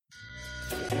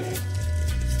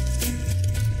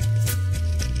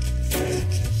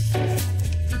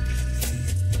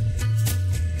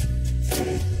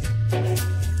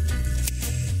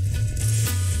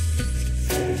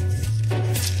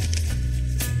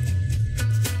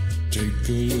Take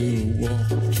a little walk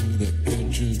to the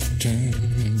edge of town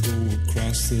and go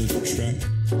across the track,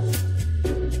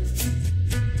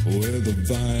 where the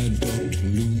viaduct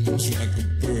looms like a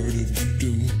bird of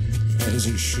doom as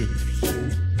it shifts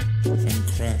and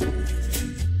cracks,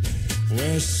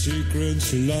 where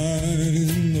secrets lie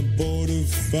in the border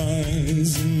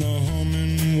fires and the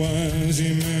humming wires.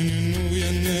 Yeah, man, you know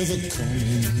you're never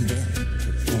coming back.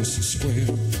 Past the square,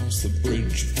 past the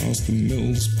bridge, past the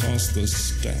mills, past the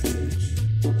stacks.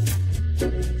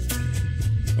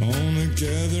 On a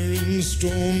gathering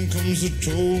storm comes a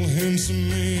tall, handsome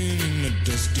man in a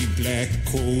dusty black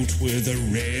coat with a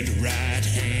red right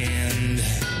hand.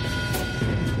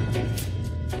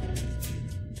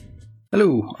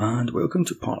 Hello, and welcome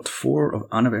to part 4 of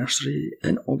Anniversary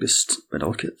in August by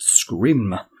Delicate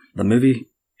Scream,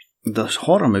 the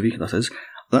horror movie, that is,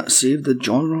 that saved the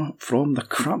genre from the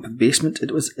crap basement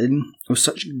it was in with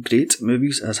such great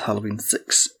movies as Halloween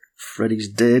 6, Freddy's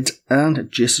Dead, and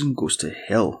Jason Goes to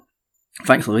Hell.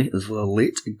 Thankfully, the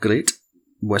late, great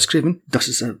Wes Craven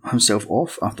dusts himself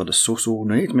off after the so-so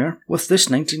nightmare with this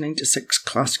 1996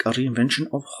 classic reinvention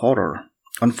of horror.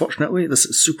 Unfortunately, this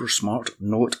super smart,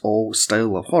 know-it-all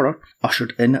style of horror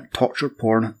ushered in torture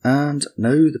porn and now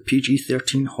the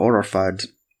PG-13 horror fad.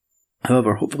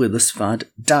 However, hopefully this fad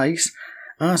dies,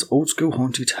 as old-school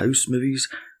haunted house movies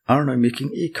are now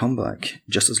making a comeback.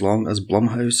 Just as long as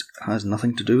Blumhouse has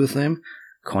nothing to do with them,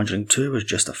 Conjuring 2 was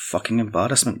just a fucking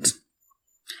embarrassment.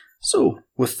 So,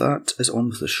 with that is on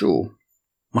with the show.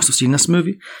 Must have seen this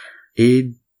movie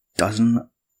a dozen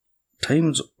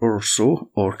times or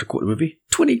so, or to quote the movie,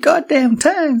 20 goddamn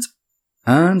times!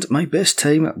 And my best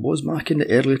time was back in the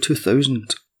early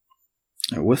 2000s,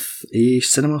 with a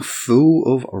cinema full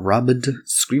of rabid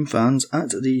Scream fans at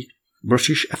the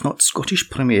British, if not Scottish,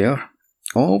 premiere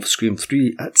of Scream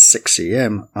 3 at 6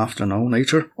 AM after an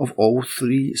all-nighter of all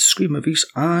 3 Scream movies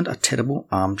and a terrible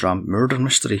Amdram murder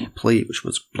mystery play, which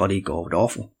was bloody god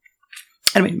awful.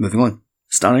 Anyway, moving on.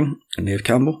 Starring Neve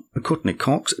Campbell, Courtney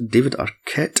Cox, David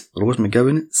Arquette, Rose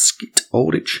McGowan, Skeet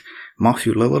Ulrich,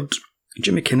 Matthew Lillard,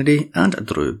 Jimmy Kennedy, and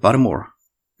Drew Barrymore.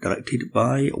 Directed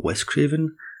by Wes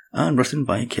Craven and written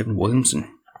by Kevin Williamson.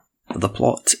 The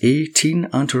plot: a teen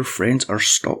and her friends are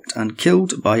stalked and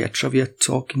killed by a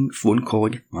trivia-talking,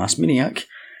 phone-calling mass maniac.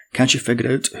 Can she figure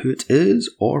out who it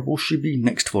is, or will she be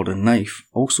next for the knife?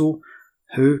 Also,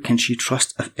 who can she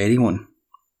trust, if anyone?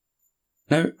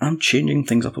 Now, I'm changing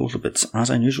things up a little bit, as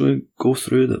I usually go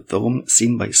through the film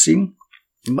scene by scene,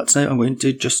 but now I'm going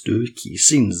to just do key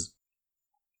scenes,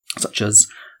 such as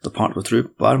the part where Drew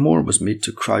Barrymore was made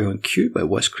to cry on cue by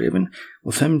Wes Craven,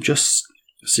 with him just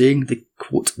saying the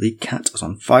quote, "the cat is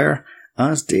on fire,"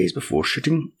 as days before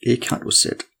shooting, a cat was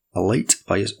set alight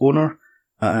by his owner,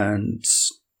 and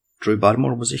Drew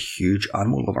Barrymore was a huge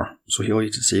animal lover, so all he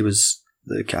had to say was,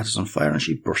 "the cat is on fire," and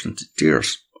she burst into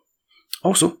tears.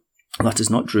 Also, that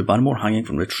is not Drew Barrymore hanging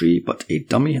from the tree, but a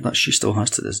dummy that she still has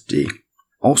to this day.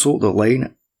 Also, the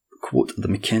line, quote, "the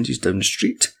Mackenzies down the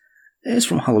street," is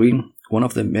from Halloween, one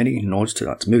of the many nods to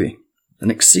that movie. The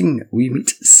next scene, we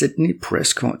meet Sidney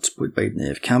Prescott, played by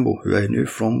Neve Campbell, who I knew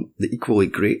from the equally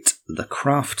great The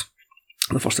Craft,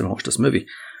 the first time I watched this movie.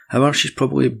 However, she's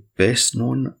probably best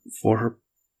known for her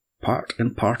part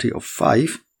in Party of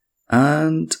Five,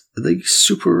 and the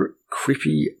super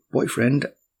creepy boyfriend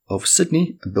of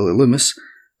Sidney, Billy Loomis,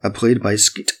 played by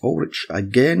Skeet Ulrich.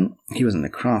 Again, he was in The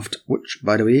Craft, which,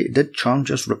 by the way, did Charm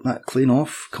just rip that clean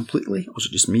off completely, or was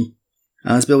it just me?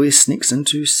 As Billy sneaks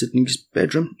into Sidney's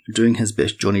bedroom, doing his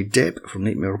best Johnny Depp from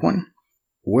Nightmare 1,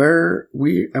 were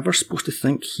we ever supposed to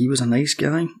think he was a nice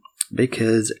guy?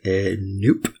 Because,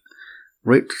 nope.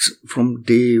 Right from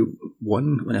day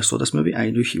one, when I saw this movie, I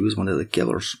knew he was one of the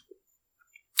killers.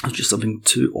 There's just something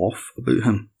too off about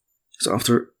him. So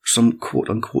after some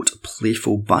quote-unquote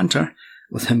playful banter,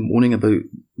 with him moaning about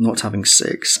not having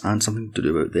sex and something to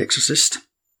do with The Exorcist,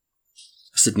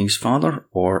 Sidney's father,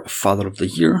 or Father of the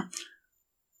Year,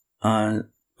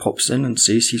 pops in and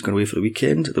says he's going away for the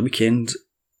weekend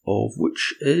of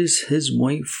which is his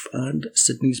wife and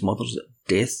Sidney's mother's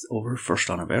death of her first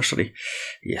anniversary.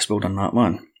 Yes, well done that,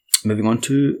 man. Moving on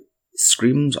to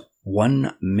Scream's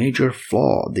one major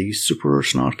flaw, the super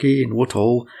snarky and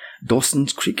what-all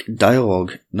Dawson's Creek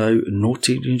dialogue. Now, no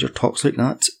teenager talks like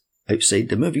that outside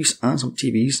the movies and some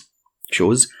TVs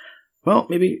shows. Well,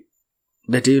 maybe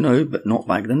they do now, but not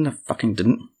back then, they fucking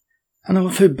didn't. And I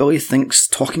love how Billy thinks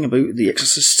talking about The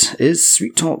Exorcist is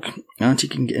sweet talk, and he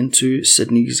can get into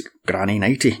Sidney's granny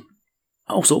nighty.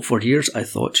 Also, for years I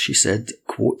thought she said,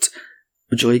 quote,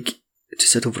 "Would you like to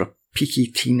settle for a peaky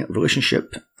teen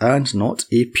relationship and not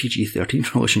a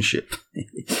PG-13 relationship?"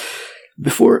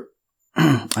 Before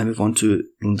I move on to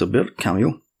Linda Blair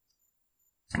cameo.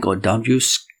 God damn you,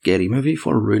 Scary Movie,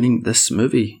 for ruining this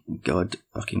movie. God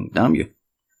fucking damn you.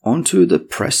 On to the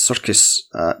press circus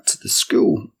at the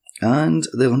school, and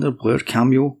the Linda Blair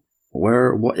cameo,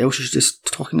 where what else is just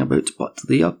talking about but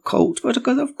the occult, but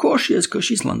because of course she is, because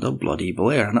she's Linda bloody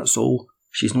Blair, and that's all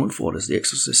she's known for is The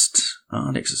Exorcist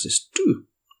and Exorcist 2.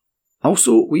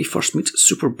 Also, we first meet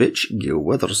super bitch Gail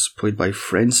Withers, played by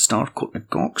Friends star Courtney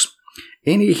Cox,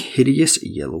 in a hideous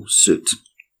yellow suit.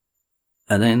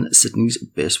 And then Sydney's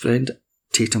best friend,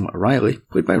 Tatum Riley,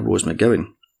 played by Rose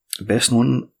McGowan, best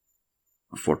known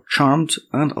for Charmed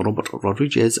and Robert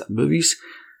Rodriguez movies,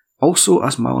 also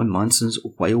as Marilyn Manson's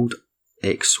wild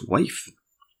ex-wife.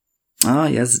 Ah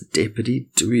yes, Deputy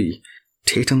Dewey,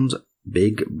 Tatum's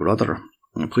big brother,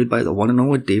 played by the one and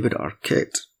only David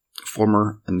Arquette,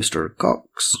 former Mr.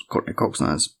 Cox, Courtney Cox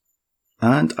as,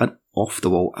 and an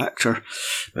off-the-wall actor.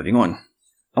 Moving on.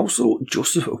 Also,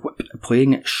 Joseph Whipp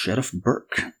playing Sheriff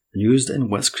Burke, used in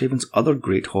Wes Craven's other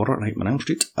great horror, Nightmare on Elm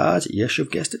Street, as, yes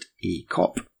you've guessed it, a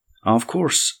cop. Of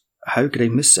course, how could I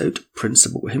miss out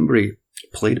Principal Himbury,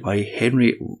 played by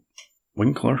Henry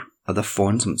Winkler, the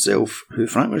Fonz himself, who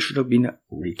frankly should have been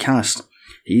recast.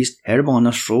 He's terrible in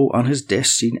this role and his death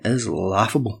scene is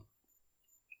laughable.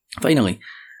 Finally,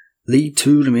 the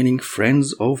two remaining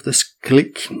friends of this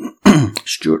clique,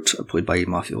 Stuart, played by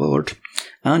Matthew Lillard,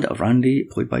 and Randy,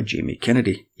 played by Jamie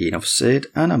Kennedy. Enough said,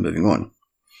 and I'm moving on.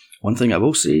 One thing I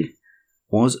will say,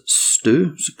 was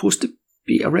Stu supposed to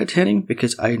be a red herring?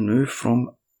 Because I knew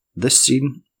from this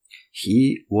scene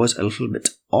he was a little bit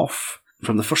off.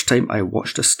 From the first time I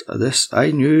watched this,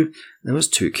 I knew there was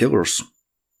two killers.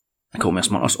 Call me a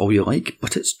smartass all you like,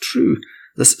 but it's true.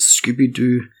 This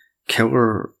Scooby-Doo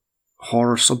killer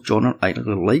horror subgenre I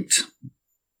really liked,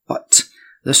 but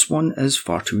this one is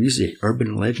far too easy.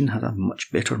 Urban Legend had a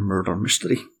much better murder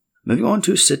mystery. Moving on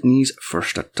to Sydney's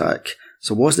first attack.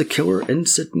 So was the killer in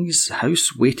Sydney's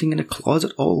house waiting in a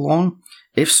closet all along?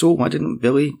 If so, why didn't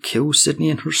Billy kill Sydney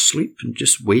in her sleep and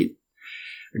just wait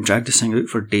and drag this thing out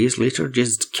for days later?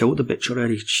 Just kill the bitch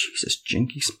already. Jesus,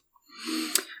 jinkies.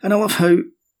 And I love how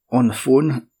on the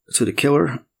phone to the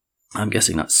killer, I'm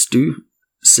guessing that's Stu,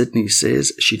 Sydney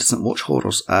says she doesn't watch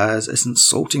horrors as it's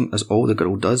insulting as all the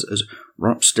girl does is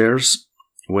run upstairs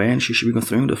when she should be going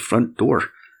through the front door.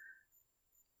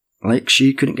 Like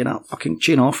she couldn't get that fucking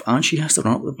chain off and she has to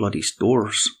run up the bloody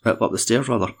up the stairs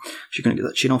rather. She couldn't get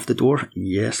that chain off the door.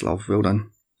 Yes, love, well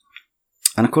done.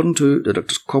 And according to the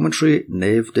director's commentary,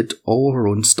 Neve did all her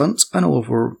own stunts and all of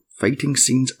her fighting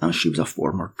scenes as she was a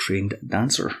former trained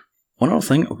dancer. One other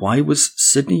thing, why was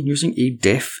Sydney using a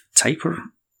deaf typer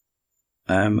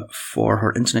for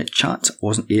her internet chat?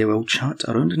 Wasn't AOL chat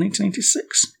around in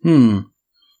 1996?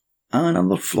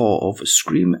 Another flaw of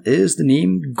Scream is the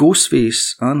name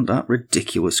Ghostface, and that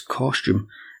ridiculous costume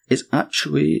is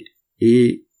actually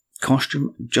a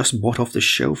costume just bought off the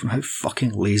shelf, and how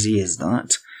fucking lazy is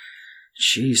that?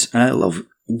 Jeez, I love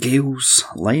Gail's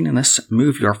line in this,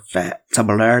 "Move your fat to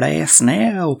blurred ass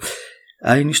now."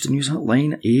 I used to use that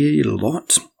line a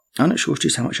lot, and it shows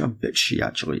just how much of a bitch she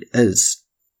actually is.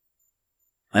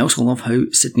 I also love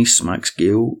how Sydney smacks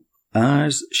Gail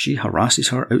as she harasses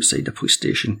her outside the police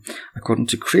station. According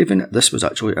to Craven, this was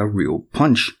actually a real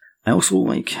punch. I also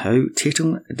like how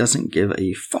Tatum doesn't give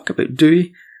a fuck about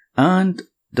Dewey and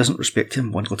doesn't respect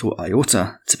him one little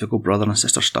iota. Typical brother and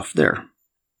sister stuff there.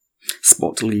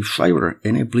 Spot Liev Schreiber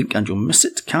in a Blink and You'll Miss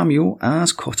It cameo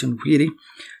as Cotton Weary,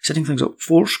 setting things up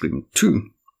for Scream 2.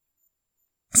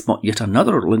 Spot yet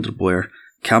another Linda Blair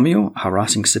cameo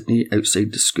harassing Sydney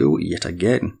outside the school yet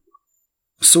again.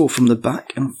 So, from the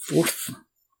back and forth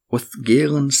with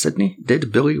Gail and Sydney,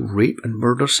 did Billy rape and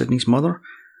murder Sydney's mother,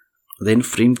 then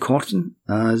framed Cotton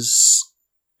as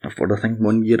a further thing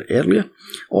 1 year earlier?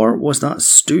 Or was that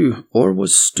Stu? Or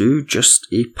was Stu just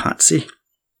a patsy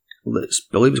that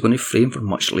Billy was going to frame for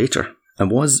much later?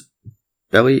 And was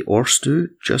Billy or Stu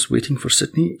just waiting for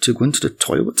Sydney to go into the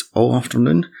toilet all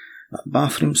afternoon? That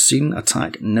bathroom scene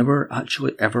attack never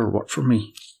actually ever worked for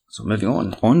me. So moving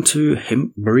on to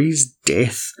Himbury's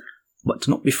death, but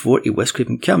not before a Wes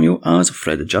Craven cameo as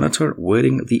Fred the janitor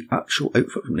wearing the actual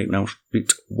outfit from Nightmare on Elm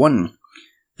Street 1.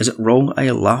 Is it wrong I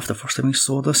laughed the first time I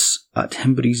saw this at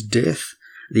Himbury's death?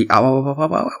 The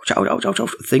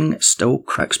ouch thing still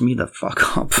cracks me the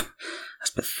fuck up. This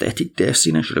pathetic death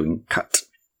scene should have been cut.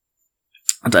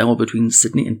 A dialogue between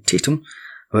Sydney and Tatum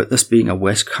about this being a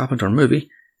Wes Carpenter movie.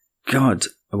 God,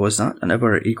 was that an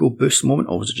ever ego boost moment,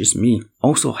 or was it just me?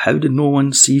 Also, how did no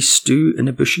one see Stu in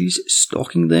the bushes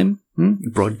stalking them?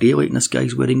 Broad daylight, and this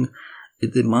guy's wearing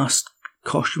the masked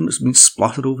costume that's been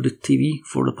splattered over the TV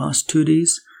for the past 2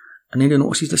 days. and then he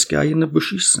notices this guy in the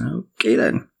bushes. Okay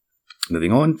then.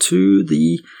 Moving on to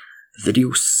the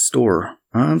video store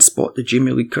and spot the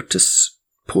Jamie Lee Curtis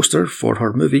poster for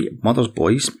her movie Mother's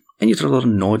Boys, and yet another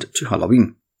nod to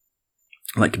Halloween.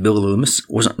 Like Billy Loomis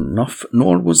wasn't enough,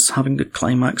 nor was having the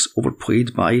climax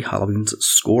overplayed by Halloween's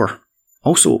score.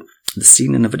 Also, the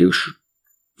scene in the video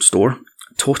store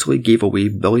totally gave away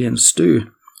Billy and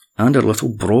Stu and their little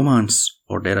bromance,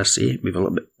 or dare I say, maybe a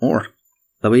little bit more.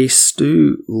 The way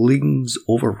Stu leans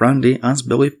over Randy as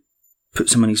Billy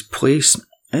puts him in his place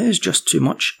is just too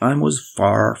much and was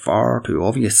far, far too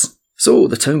obvious. So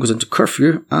the town goes into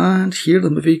curfew, and here the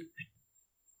movie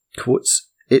quotes,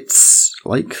 "It's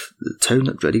like the town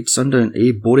that dreaded sundown,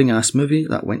 a boring-ass movie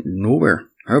that went nowhere."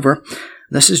 However,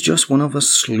 this is just one of a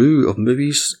slew of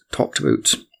movies talked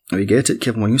about. We get it,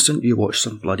 Kevin Williamson, you watch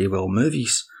some bloody well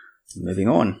movies. Moving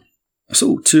on.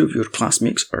 So, 2 of your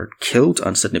classmates are killed,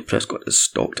 and Sidney Prescott is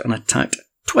stalked and attacked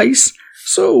twice.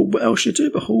 So, what else you do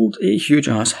but hold a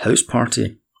huge-ass house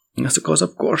party? That's because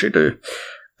of course you do.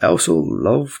 I also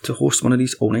love to host one of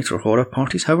these all-nighter horror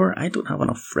parties, however, I don't have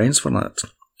enough friends for that,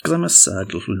 because I'm a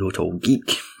sad little low-tall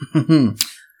geek.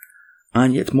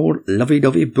 And yet more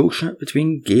lovey-dovey bullshit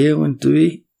between Gail and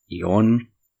Dewey. Yawn.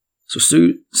 So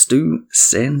Stu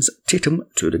sends Tatum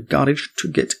to the garage to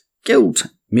get killed,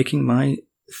 making my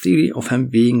theory of him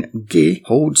being gay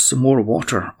hold some more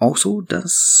water. Also,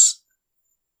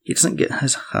 he doesn't get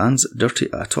his hands dirty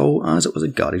at all, as it was the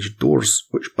garage doors,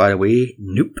 which, by the way,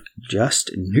 nope,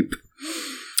 just nope.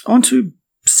 On to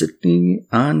Sidney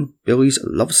and Billy's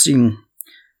love scene.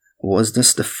 Was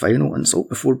this the final insult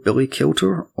before Billy killed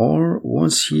her, or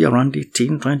was he a randy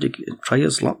teen trying to try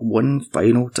his luck one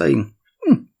final time?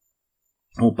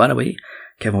 Oh, by the way,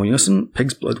 Kevin Williamson,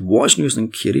 Pig's Blood was used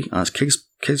in Carrie as Pig's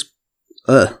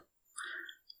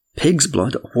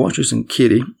Blood was used in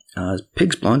Carrie as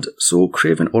Pig's Blood, so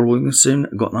Craven or Williamson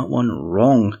got that one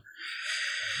wrong.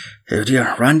 Oh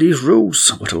dear, Randy's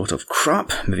rules. What a lot of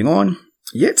crap. Moving on.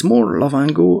 Yet more love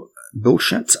angle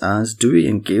bullshit as Dewey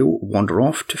and Gail wander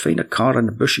off to find a car in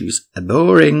the bushes.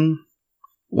 Boring.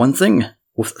 One thing,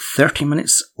 with 30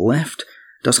 minutes left,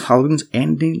 does Halloween's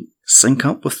ending sync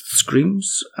up with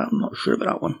Scream's? I'm not sure about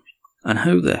that one. And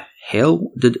how the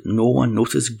hell did no one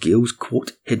notice Gail's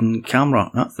quote hidden camera?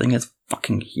 That thing is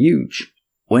fucking huge.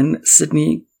 When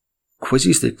Sidney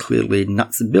quizzes the clearly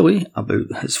nuts Billy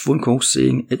about his phone call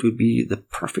saying it would be the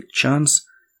perfect chance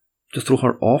to throw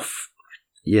her off,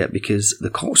 yeah, because the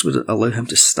cops would allow him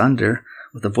to stand there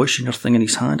with the voice changer thing in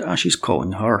his hand as she's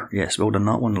calling her. Yes, well done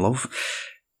that one, love.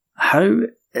 How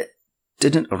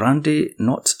didn't Randy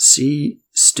not see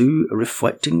Stu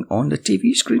reflecting on the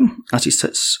TV screen as he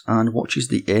sits and watches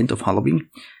the end of Halloween,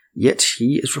 yet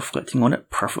he is reflecting on it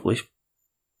perfectly?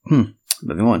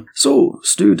 Moving on. So,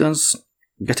 Stu does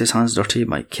get his hands dirty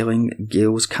by killing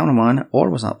Gail's cameraman, or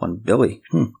was that one Billy?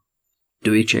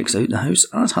 Dewey checks out the house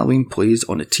as Halloween plays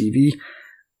on the TV,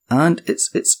 and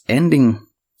it's ending.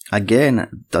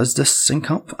 Again, does this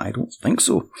sync up? I don't think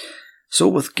so. So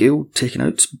with Gail taken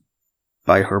out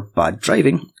by her bad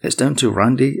driving, it's down to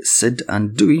Randy, Sid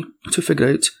and Dewey to figure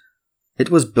out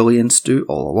it was Billy and Stu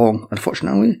all along.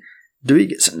 Unfortunately, Dewey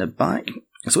gets in the back,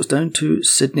 so it's down to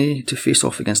Sidney to face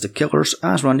off against the killers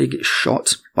as Randy gets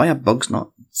shot by a bug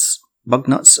nuts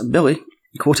Billy,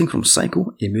 quoting from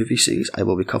Psycho, a movie series I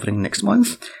will be covering next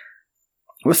month,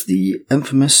 with the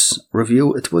infamous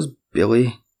reveal it was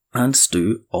Billy and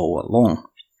Stu all along.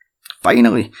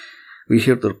 Finally, we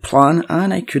hear their plan,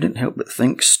 and I couldn't help but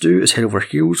think Stu is head over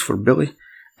heels for Billy,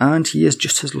 and he is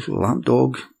just his little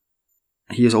lapdog.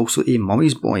 He is also a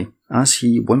mummy's boy, as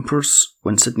he whimpers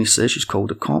when Sidney says she's called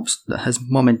the cops, that his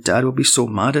mum and dad will be so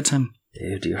mad at him.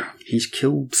 Oh dear, he's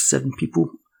killed 7 people,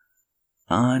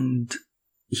 and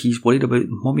he's worried about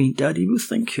mummy and daddy will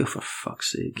think, oh, for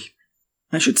fuck's sake.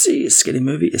 I should say Scary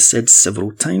Movie is said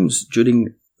several times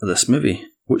during this movie,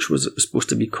 which was supposed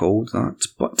to be called that,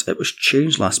 but it was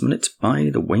changed last minute by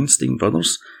the Weinstein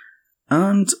brothers,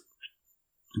 and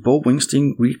Bob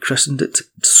Weinstein rechristened it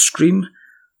Scream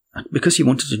because he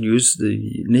wanted to use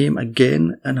the name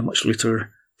again in a much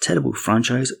later terrible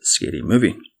franchise, Scary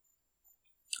Movie.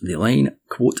 The line,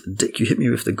 quote, "Dick, you hit me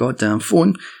with the goddamn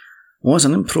phone," was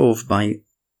an improv by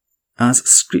as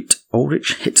Screet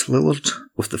Ulrich hit Lillard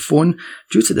with the phone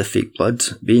due to the fake blood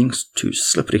being too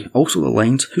slippery. Also the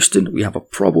lines, "Houston, we have a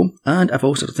problem," and "I've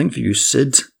also got a thing for you,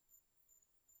 Sid."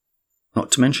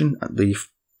 Not to mention, the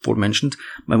aforementioned,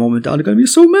 "My mom and dad are going to be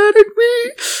so mad at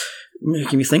me,"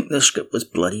 making me think the script was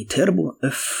bloody terrible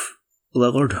if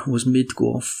Lillard was made to go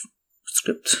off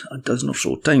script a dozen or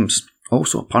so times.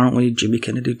 Also, apparently, Jimmy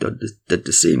Kennedy did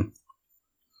the same.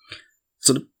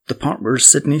 So the The part where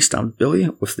Sidney stabbed Billy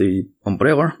with the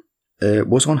umbrella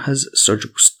was on his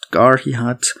surgical scar he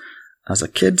had as a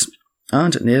kid,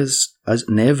 and as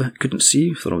Nev couldn't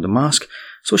see through the mask,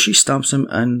 so she stabs him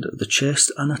in the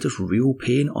chest, and that is real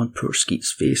pain on poor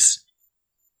Skeet's face.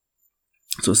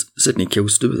 So Sidney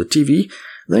kills Stu with the TV,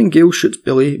 then Gale shoots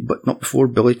Billy, but not before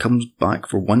Billy comes back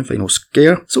for one final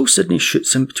scare, so Sidney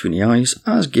shoots him between the eyes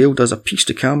as Gale does a piece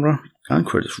to camera, and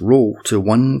credits roll to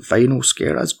one final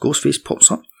scare as Ghostface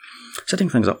pops up, setting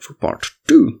things up for part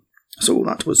 2. So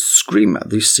that was Scream,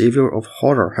 the saviour of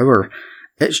horror. However,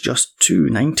 it's just too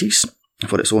 90s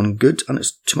for its own good, and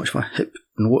it's too much of a hip,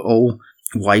 know-it-all,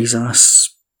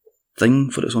 wise-ass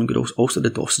thing for its own good. Also, the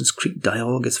Dawson's Creek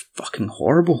dialogue is fucking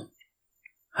horrible.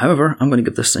 However, I'm going to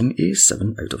give this thing a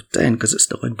 7 out of 10 because it's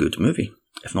still a good movie,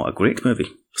 if not a great movie.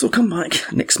 So come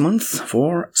back next month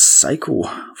for Psycho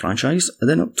franchise, and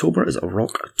then October is a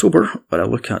Rock October, where I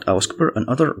look at Alice Cooper and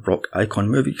other rock icon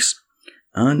movies.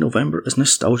 And November is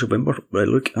Nostalgia November, where I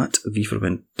look at V for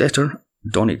Vendetta,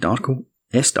 Donnie Darko,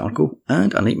 S. Darko,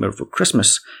 and A Nightmare Before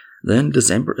Christmas. Then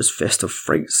December is Festive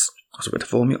Frights. So be able to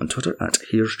follow me on Twitter at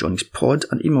Here's Johnny's Pod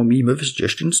and email me movie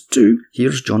suggestions to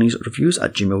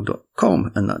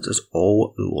here'sjohnny'sreviews@gmail.com, and that is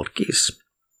all lowercase.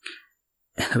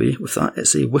 Anyway, with that,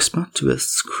 it's a whisper to a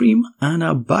scream and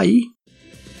a bye.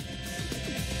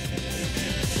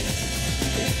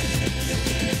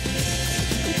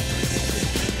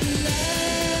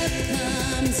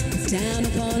 Down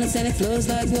upon us and it flows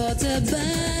like water,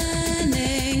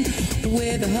 burning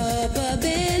with a hope of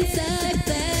inside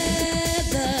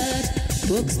feathered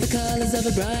books, the colours of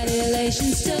a bright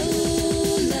elation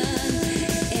stolen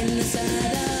in the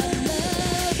side of